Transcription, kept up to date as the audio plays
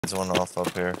There's one off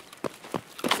up here.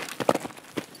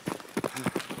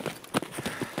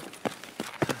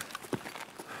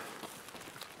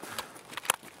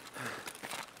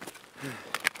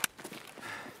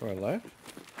 Where, left?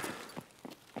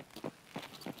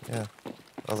 Yeah.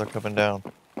 Oh, they're coming down.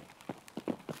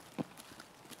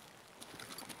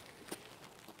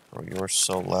 Oh, you are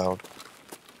so loud.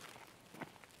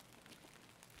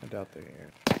 I doubt they hear.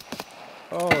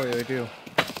 Oh, yeah, they do.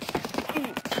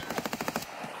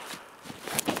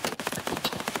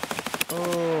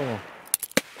 Oh.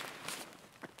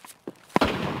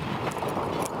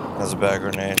 That's a bad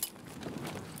grenade.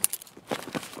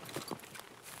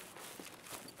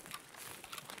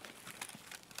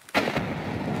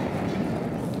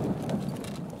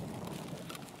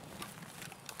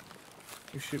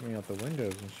 You shoot me out the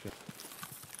windows and shit.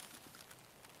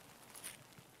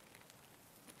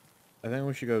 I think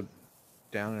we should go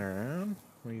down and around.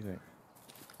 What do you think?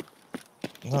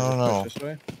 No. Push this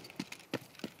way?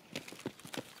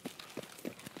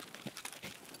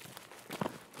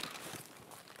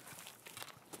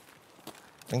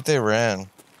 I think they ran.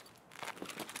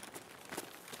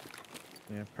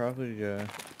 Yeah, probably,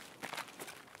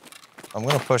 I'm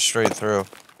gonna push straight through.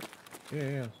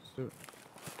 yeah, let's do it.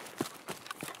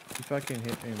 He fucking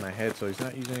hit me in my head, so he's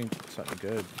not using something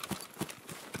good.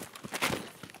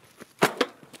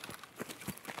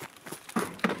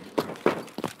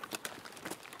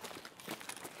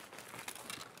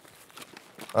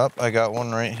 Up, I got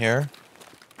one right here.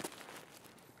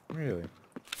 Really?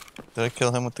 Did I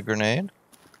kill him with the grenade?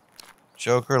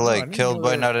 Joker, No, I like, didn't killed know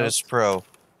by they were Nades Pro.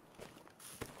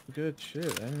 Good shit.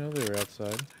 I didn't know they were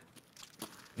outside.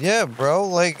 Yeah, bro,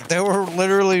 like, they were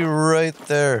literally right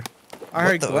there. I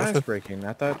heard glass breaking.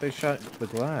 I thought they shot the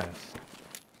glass.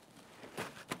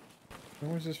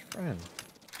 Where was his friend?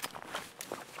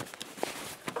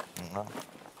 No.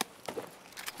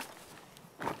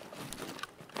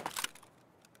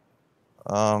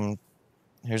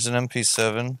 Here's an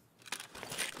MP7.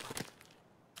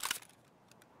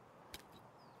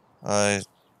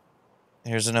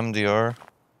 Here's an MDR.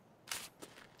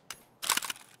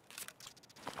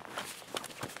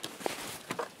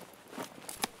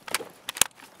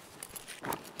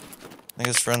 I think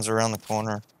his friend's around the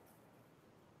corner.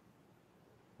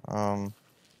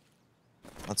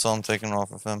 That's all I'm taking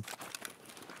off of him.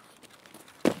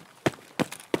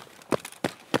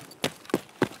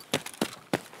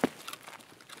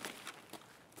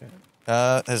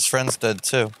 His friend's dead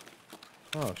too.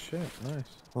 Oh shit, nice.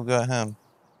 Who got him?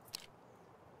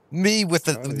 Me with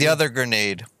the other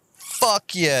grenade.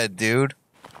 Fuck yeah, dude.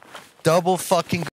 Double fucking